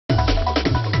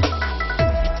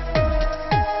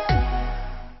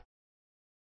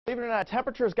or not,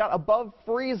 temperatures got above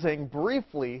freezing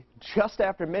briefly just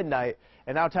after midnight,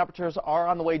 and now temperatures are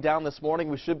on the way down this morning.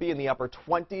 We should be in the upper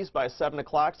 20s by 7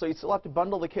 o'clock, so you still have to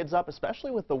bundle the kids up,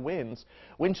 especially with the winds.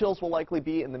 Wind chills will likely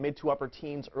be in the mid to upper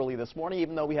teens early this morning,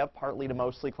 even though we have partly to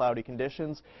mostly cloudy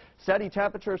conditions. Steady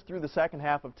temperatures through the second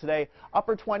half of today,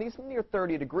 upper 20s near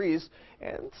 30 degrees,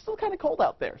 and it's still kind of cold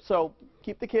out there, so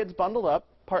keep the kids bundled up.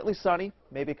 Partly sunny,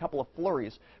 maybe a couple of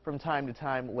flurries from time to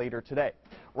time later today.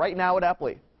 Right now at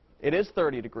Epley, it is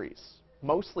 30 degrees,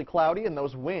 mostly cloudy, and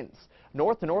those winds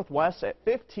north to northwest at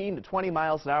 15 to 20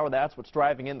 miles an hour. That's what's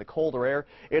driving in the colder air.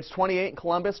 It's 28 in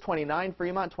Columbus, 29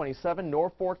 Fremont, 27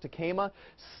 Norfolk, Tacoma.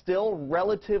 Still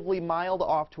relatively mild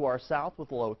off to our south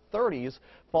with low 30s.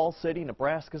 Falls City,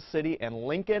 Nebraska City, and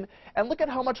Lincoln. And look at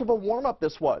how much of a warm-up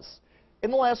this was. In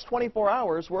the last 24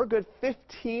 hours, we're a good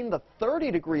 15 to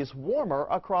 30 degrees warmer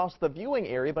across the viewing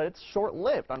area, but it's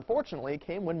short-lived. Unfortunately, it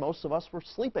came when most of us were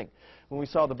sleeping when we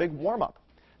saw the big warm-up.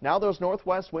 Now those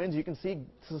northwest winds, you can see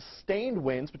sustained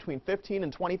winds between 15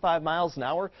 and 25 miles an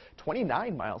hour,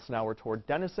 29 miles an hour toward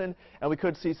Denison, and we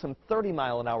could see some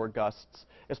 30-mile-an-hour gusts,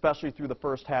 especially through the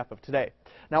first half of today.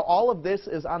 Now all of this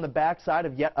is on the backside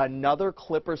of yet another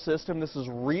Clipper system. This is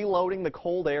reloading the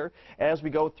cold air as we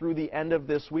go through the end of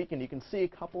this week, and you can see a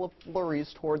couple of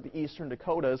flurries toward the eastern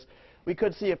Dakotas. We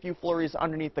could see a few flurries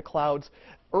underneath the clouds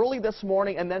early this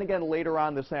morning and then again later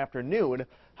on this afternoon.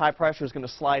 High pressure is going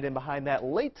to slide in behind that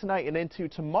late tonight and into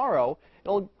tomorrow.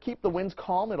 It'll keep the winds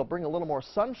calm. It'll bring a little more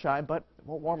sunshine, but it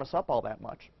won't warm us up all that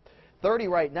much. 30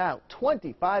 right now,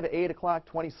 25 at 8 o'clock,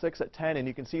 26 at 10, and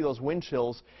you can see those wind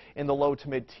chills in the low to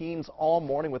mid-teens all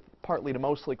morning with partly to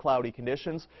mostly cloudy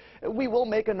conditions. We will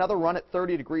make another run at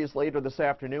 30 degrees later this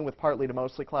afternoon with partly to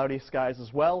mostly cloudy skies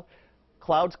as well.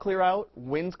 Clouds clear out,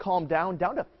 winds calm down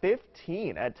to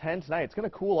 15 at 10 tonight. It's going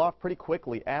to cool off pretty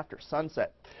quickly after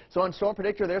sunset. So on Storm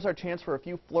Predictor, there's our chance for a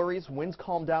few flurries. Winds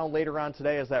calm down later on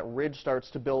today as that ridge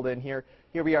starts to build in here.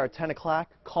 Here we are at 10 o'clock,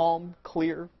 calm,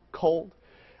 clear, cold.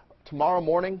 Tomorrow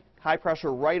morning, high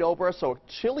pressure right over us, so a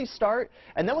chilly start.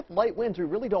 And then with light winds, we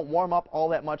really don't warm up all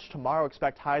that much tomorrow.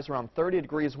 Expect highs around 30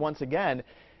 degrees once again.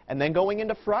 And then going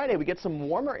into Friday, we get some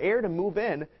warmer air to move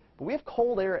in. But we have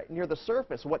cold air near the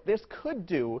surface. What this could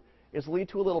do is lead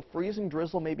to a little freezing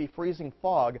drizzle, maybe freezing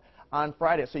fog on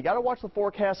Friday. So you got to watch the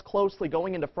forecast closely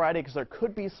going into Friday because there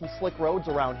could be some slick roads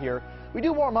around here. We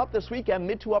do warm up this weekend,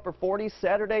 mid to upper 40s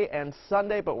Saturday and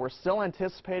Sunday, but we're still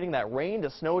anticipating that rain to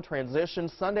snow transition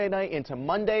Sunday night into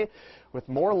Monday with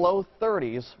more low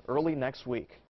 30s early next week.